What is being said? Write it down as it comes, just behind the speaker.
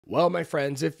Well, my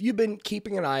friends, if you've been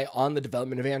keeping an eye on the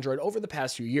development of Android over the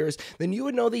past few years, then you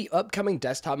would know the upcoming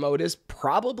desktop mode is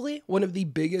probably one of the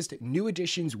biggest new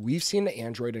additions we've seen to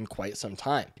Android in quite some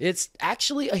time. It's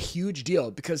actually a huge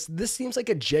deal because this seems like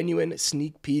a genuine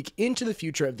sneak peek into the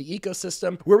future of the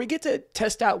ecosystem, where we get to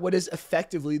test out what is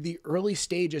effectively the early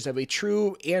stages of a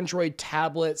true Android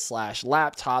tablet slash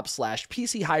laptop slash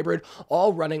PC hybrid,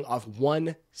 all running off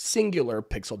one singular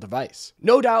Pixel device.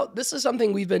 No doubt, this is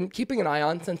something we've been keeping an eye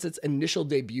on since its initial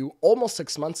debut almost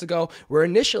 6 months ago, where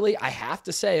initially, I have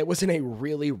to say, it was in a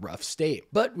really rough state.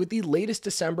 But with the latest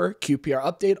December QPR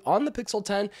update on the Pixel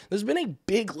 10, there's been a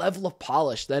big level of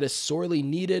polish that is sorely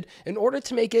needed in order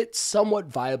to make it somewhat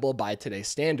viable by today's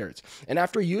standards. And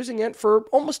after using it for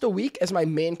almost a week as my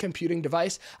main computing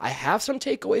device, I have some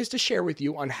takeaways to share with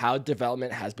you on how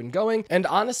development has been going, and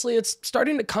honestly, it's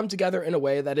starting to come together in a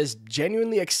way that is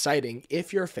genuinely exciting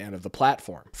if you're a fan of the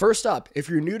platform. First up, if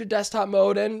you're new to desktop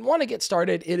mode and want to get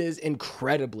started, it is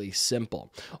incredibly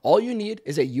simple. All you need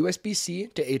is a USB-C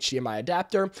to HDMI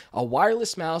adapter, a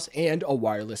wireless mouse, and a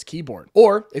wireless keyboard.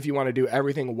 Or if you want to do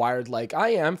everything wired like I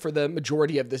am for the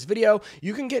majority of this video,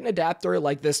 you can get an adapter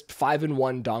like this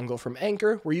 5-in-1 dongle from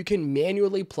Anker, where you can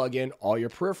manually plug in all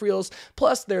your peripherals,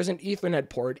 plus there's an Ethernet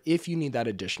port if you need that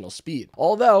additional speed.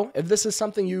 Although, if this is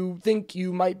something you think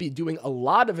you might be doing a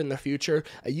lot of in the future,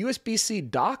 a USB-C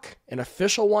dock, an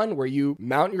official one where you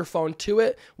mount your phone to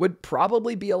it, would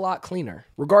probably be a lot cleaner.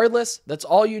 Regardless, that's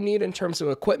all you need in terms of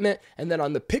equipment, and then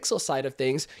on the Pixel side of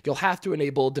things, you'll have to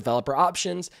enable developer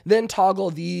options, then toggle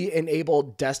the Enable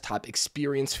Desktop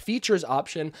Experience Features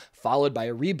option, followed by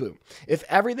a reboot. If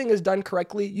everything is done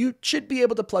correctly, you should be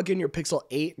able to plug in your Pixel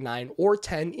 8, 9, or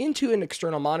 10 into an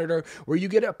external monitor, where you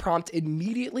get a prompt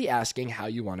immediately asking how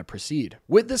you want to proceed.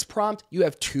 With this prompt, you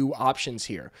have two options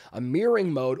here: a mirroring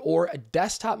mode or a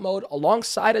desktop mode,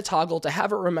 alongside a toggle to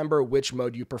have it remember which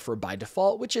mode you prefer by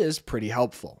default, which is pretty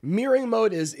helpful. Mirroring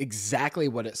mode is exactly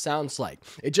what it sounds like.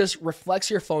 It just reflects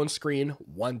your phone screen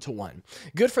one-to-one.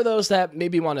 Good for those that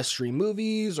maybe want to stream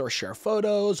movies or share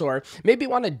photos, or maybe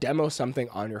want to demo something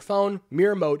on your phone.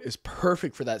 Mirror mode is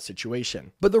perfect for that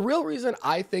situation. But the real reason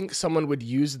I think someone would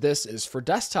use this is for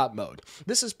desktop mode.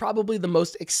 This is probably the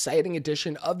most exciting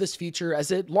addition of this feature,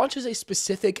 as it launches a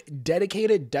specific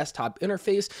dedicated desktop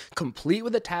interface, complete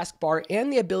with a taskbar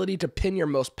and the ability to pin your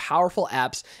most powerful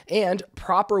apps and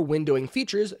proper windowing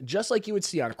features, just like you would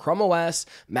see on Chrome OS,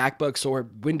 MacBooks, or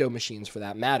Windows machines for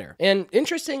that matter. And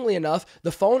interestingly enough,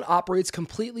 the phone operates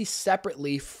completely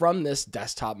separately from this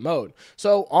desktop mode.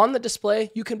 So on the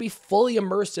display, you can be fully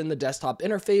immersed in the desktop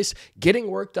interface, getting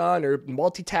work done or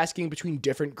multitasking between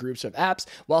different groups of apps,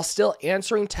 while still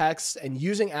answering texts and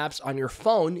using apps on your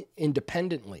phone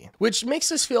independently, which makes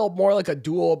this feel more like a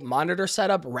dual monitor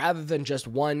setup rather than just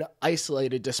one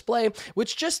isolated display,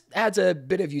 which just adds a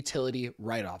bit of utility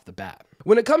right off the bat.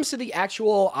 When it comes to the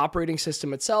actual operating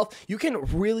system itself, you can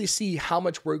really see how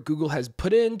much work Google has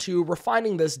put into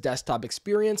refining this desktop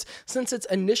experience since its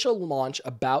initial launch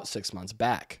about 6 months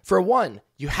back. For one,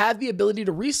 you have the ability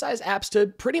to resize apps to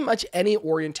pretty much any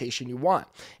orientation you want.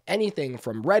 Anything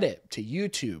from Reddit to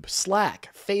YouTube, Slack,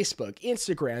 Facebook,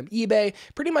 Instagram, eBay,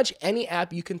 pretty much any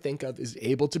app you can think of is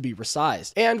able to be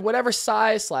resized. And whatever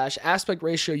size slash aspect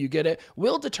ratio you get it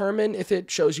will determine if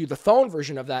it shows you the phone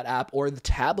version of that app or the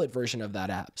tablet version of that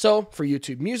app. So for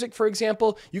YouTube Music, for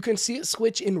example, you can see it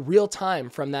switch in real time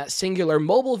from that singular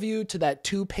mobile view to that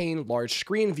 2-pane large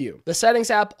screen view. The Settings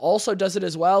app also does it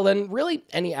as well, and really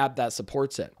any app that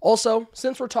supports it. Also,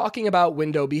 since we're talking about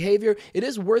window behavior, it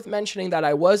is worth mentioning that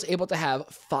I was able to have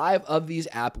 5 of these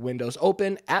app windows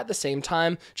open at the same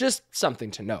time, just something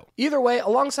to note. Either way,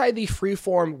 alongside the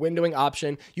freeform windowing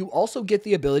option, you also get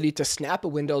the ability to snap a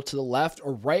window to the left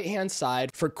or right hand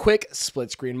side for quick split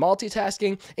screen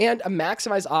multitasking, and a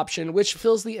maximize option which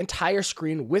fills the entire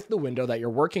screen with the window that you're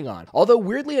working on. Although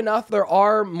weirdly enough, there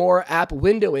are more app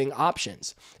windowing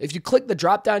options. If you click the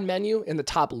drop-down menu in the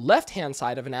top left-hand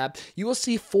side of an app, you will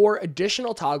see 4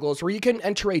 additional toggles where you can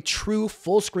enter a true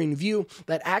full screen view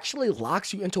that actually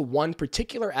locks you into one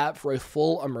particular app for a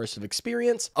full immersive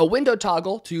experience, a window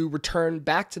toggle to return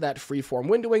back to that freeform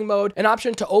windowing mode, an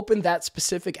option to open that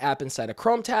specific app inside a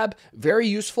Chrome tab, very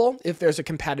useful if there's a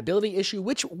compatibility issue,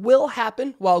 which will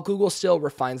happen while Google still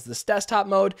refines this desktop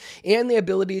mode, and the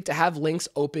ability to have links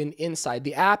open inside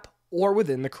the app or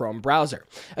within the Chrome browser.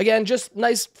 Again, just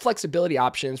nice flexibility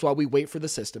options while we wait for the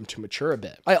system to mature a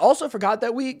bit. I also forgot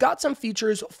that we got some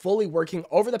features fully working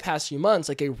over the past few months,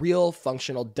 like a real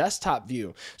functional desktop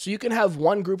view. So you can have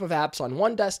one group of apps on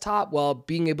one desktop while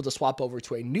being able to swap over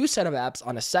to a new set of apps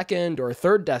on a second or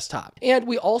third desktop. And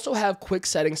we also have quick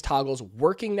settings toggles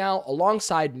working now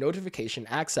alongside notification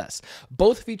access.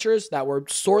 Both features that were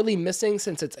sorely missing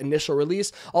since its initial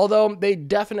release, although they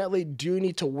definitely do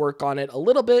need to work on it a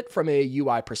little bit from a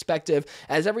UI perspective,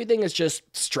 as everything is just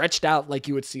stretched out like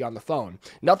you would see on the phone.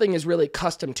 Nothing is really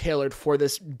custom tailored for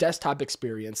this desktop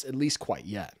experience, at least quite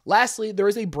yet. Lastly, there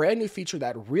is a brand new feature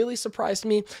that really surprised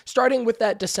me. Starting with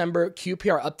that December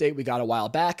QPR update we got a while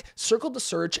back, circle to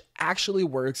search actually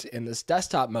works in this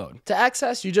desktop mode. To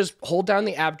access, you just hold down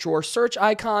the app drawer search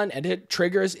icon and it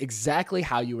triggers exactly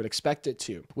how you would expect it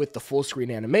to, with the full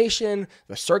screen animation,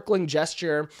 the circling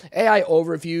gesture, AI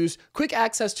overviews, quick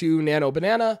access to Nano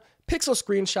Banana, pixel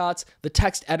screenshots, the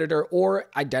text editor, or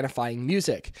identifying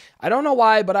music. I don't know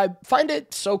why, but I find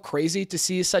it so crazy to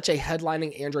see such a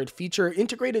headlining Android feature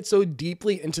integrated so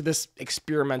deeply into this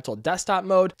experimental desktop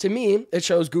mode. To me, it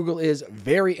shows Google is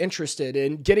very interested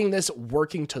in getting this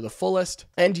working to the fullest.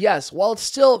 And yes, while it's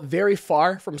still very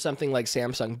far from something like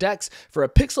Samsung DeX, for a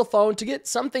Pixel phone to get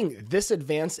something this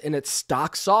advanced in its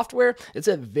stock software, it's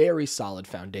a very solid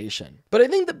foundation. But I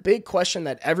think the big question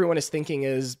that everyone is thinking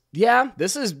is, yeah,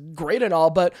 this is great and all,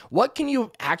 but what can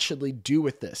you actually do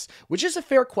with this? Which is a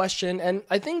fair question, and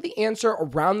I think the answer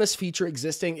around this feature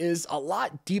existing is a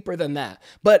lot deeper than that.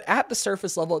 But at the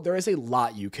surface level, there is a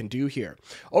lot you can do here.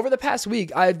 Over the past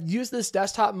week, I've used this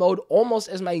desktop mode almost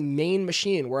as my main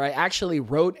machine, where I actually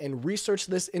wrote and researched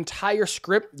this entire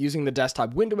script using the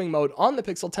desktop windowing mode on the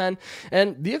Pixel 10,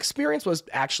 and the experience was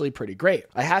actually pretty great.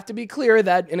 I have to be clear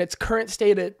that in its current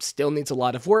state, it still needs a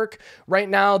lot of work. Right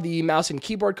now, the mouse and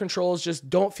keyboard controls just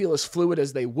don't feel as fluid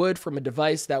as they would from a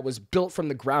device that was built from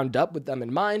the ground up with them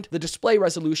in mind. The display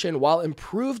resolution, while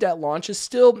improved at launch, is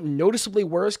still noticeably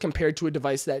worse compared to a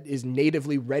device that is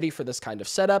natively ready for this kind of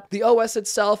setup. The OS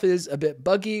itself is a bit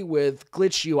buggy, with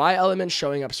glitched UI elements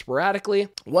showing up sporadically.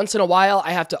 Once in a while,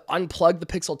 I have to unplug the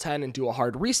Pixel 10 and do a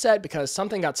hard reset because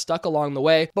something got stuck along the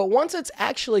way. But once it's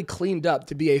actually cleaned up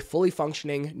to be a fully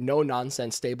functioning,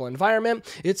 no-nonsense stable environment,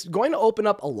 it's going to open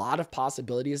up a lot of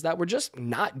possibilities that were just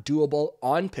not doable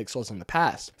on Pixels in the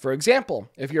past. For example,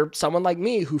 if you're someone like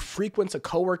me who frequents a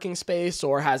co-working space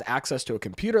or has access to a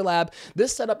computer lab,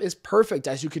 this setup is perfect,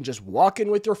 as you can just walk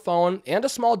in with your phone and a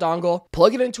small dongle,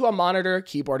 plug it into a monitor,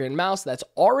 keyboard, and mouse that's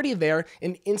already there,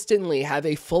 and instantly have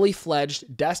a fully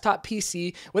fledged desktop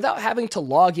PC without having to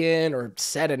log in or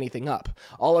set anything up.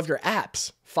 All of your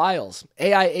apps, files,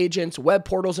 AI agents, web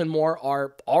portals, and more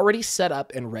are already set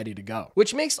up and ready to go,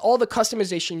 which makes all the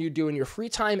customization you do in your free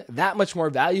time that much more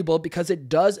valuable because it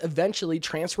does eventually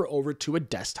transfer over to a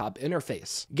desktop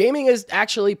interface. Gaming is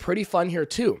actually pretty fun here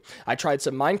too. I tried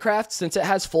some Minecraft since it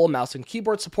has full mouse and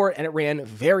keyboard support and it ran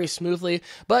very smoothly,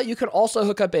 but you can also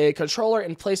hook up a controller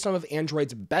and play some of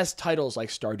Android's best titles like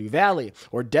Stardew Valley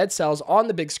or Dead Cells on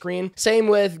the big screen. Same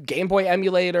with Game Boy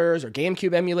emulators or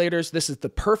GameCube emulators. This is the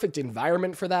perfect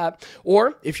environment for that.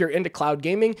 Or if you're into cloud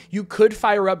gaming, you could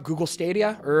fire up Google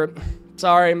Stadia, or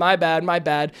sorry, my bad,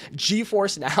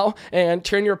 GeForce Now, and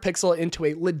turn your Pixel into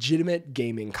a legitimate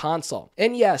gaming console.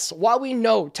 And yes, while we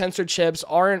know Tensor chips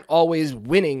aren't always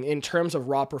winning in terms of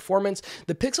raw performance,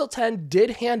 the Pixel 10 did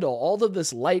handle all of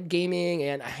this light gaming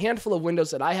and a handful of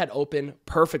windows that I had open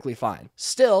perfectly fine.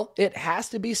 Still, it has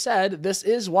to be said, this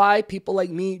is why people like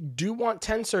me do want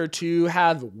Tensor to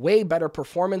have way better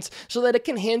performance so that it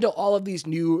can handle all of these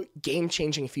new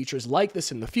game-changing features like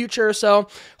this in the future. So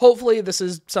hopefully this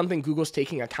is something Google's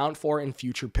taking account for in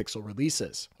future Pixel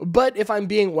releases. But if I'm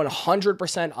being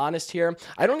 100% honest here,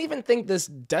 I don't even think this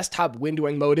desktop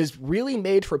windowing mode is really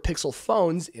made for Pixel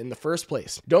phones in the first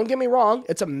place. Don't get me wrong,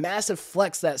 it's a massive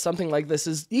flex that something like this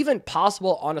is even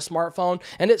possible on a smartphone,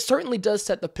 and it certainly does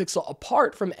set the Pixel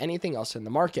apart from anything else in the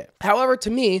market. However, to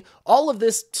me, all of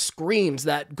this screams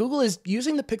that Google is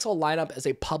using the Pixel lineup as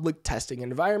a public testing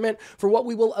environment for what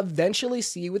we will eventually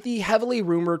see with the heavily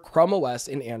rumored Chrome OS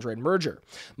and Android merger.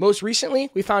 Most recently,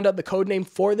 we found out the codename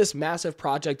for this massive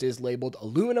project is labeled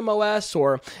Aluminum OS,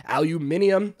 or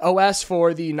Aluminium OS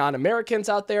for the non-Americans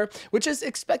out there, which is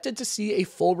expected to see a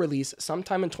full release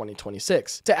sometime in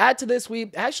 2026. To add to this,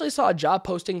 we actually saw a job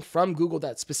posting from Google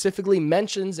that specifically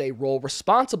mentions a role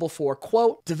responsible for,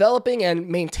 quote, developing and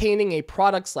maintaining a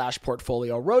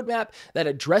product/portfolio roadmap that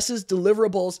addresses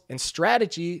deliverables and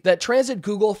strategy that transit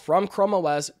Google from Chrome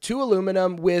OS to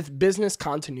Aluminum with business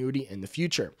continuity in the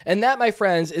future. And that, my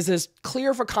friends, is as as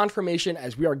clear of a confirmation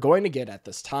as we are going to get at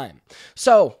this time.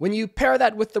 So when you pair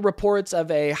that with the reports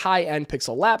of a high-end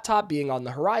Pixel laptop being on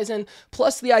the horizon,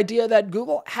 plus the idea that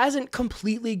Google hasn't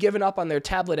completely given up on their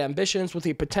tablet ambitions with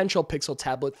a potential Pixel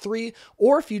Tablet 3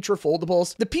 or future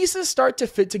foldables, the pieces start to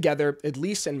fit together, at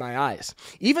least in my eyes.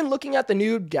 Even looking at the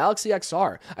new Galaxy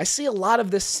XR, I see a lot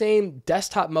of this same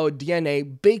desktop mode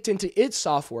DNA baked into its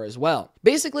software as well.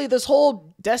 Basically, this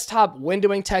whole desktop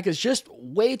windowing tech is just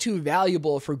way too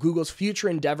valuable for Google's future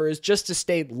endeavors just to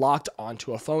stay locked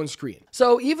onto a phone screen.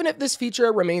 So even if this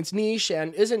feature remains niche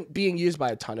and isn't being used by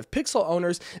a ton of Pixel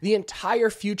owners, the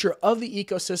entire future of the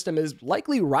ecosystem is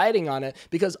likely riding on it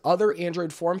because other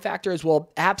Android form factors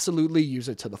will absolutely use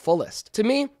it to the fullest. To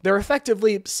me, they're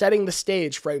effectively setting the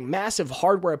stage for a massive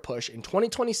hardware push in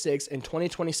 2026 and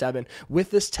 2027 with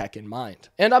this tech in mind.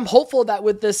 And I'm hopeful that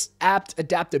with this apt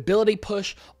adaptability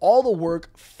push, all the work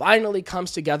finally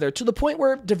comes together to the point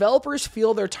where developers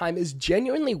feel their time is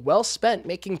genuinely well spent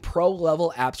making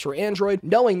pro-level apps for Android,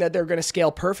 knowing that they're going to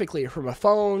scale perfectly from a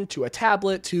phone to a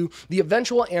tablet to the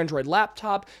eventual Android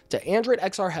laptop to Android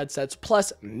XR headsets,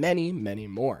 plus many, many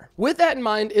more. With that in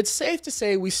mind, it's safe to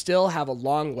say we still have a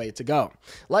long way to go.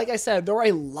 Like I said, there are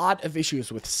a lot of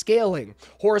issues with scaling.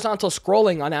 Horizontal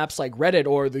scrolling on apps like Reddit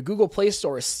or the Google Play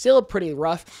Store is still pretty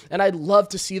rough, and I'd love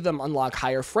to see them unlock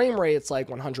higher frame rates like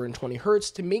 120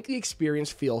 Hz to make the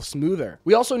experience feel smoother.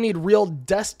 We also need real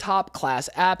desktop class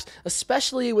apps,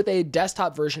 especially with a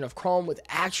desktop version of Chrome with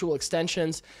actual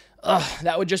extensions.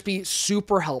 That would just be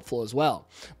super helpful as well.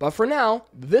 But for now,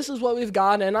 this is what we've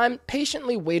got, and I'm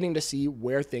patiently waiting to see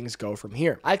where things go from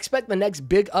here. I expect the next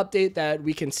big update that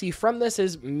we can see from this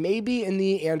is maybe in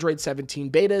the Android 17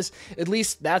 betas. At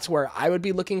least that's where I would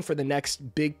be looking for the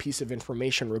next big piece of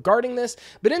information regarding this.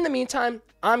 But in the meantime,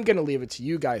 I'm going to leave it to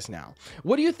you guys now.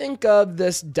 What do you think of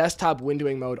this desktop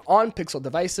windowing mode on Pixel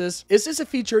devices? Is this a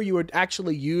feature you would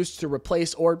actually use to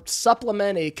replace or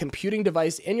supplement a computing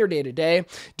device in your day-to-day?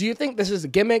 Do you think this is a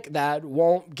gimmick that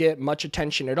won't get much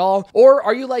attention at all? Or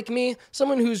are you like me,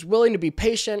 someone who's willing to be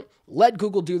patient, let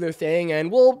Google do their thing, and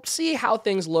we'll see how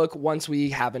things look once we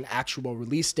have an actual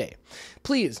release date?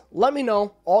 Please let me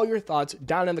know all your thoughts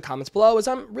down in the comments below, as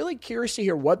I'm really curious to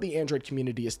hear what the Android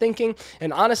community is thinking.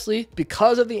 And honestly,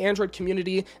 because of the Android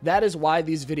community, that is why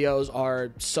these videos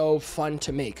are so fun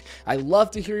to make. I love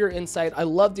to hear your insight. I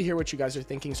love to hear what you guys are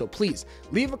thinking. So please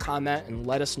leave a comment and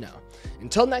let us know.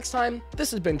 Until next time, this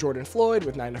has been Jordan Floyd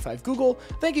with 9to5 Google.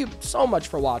 Thank you so much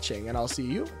for watching, and I'll see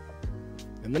you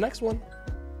in the next one.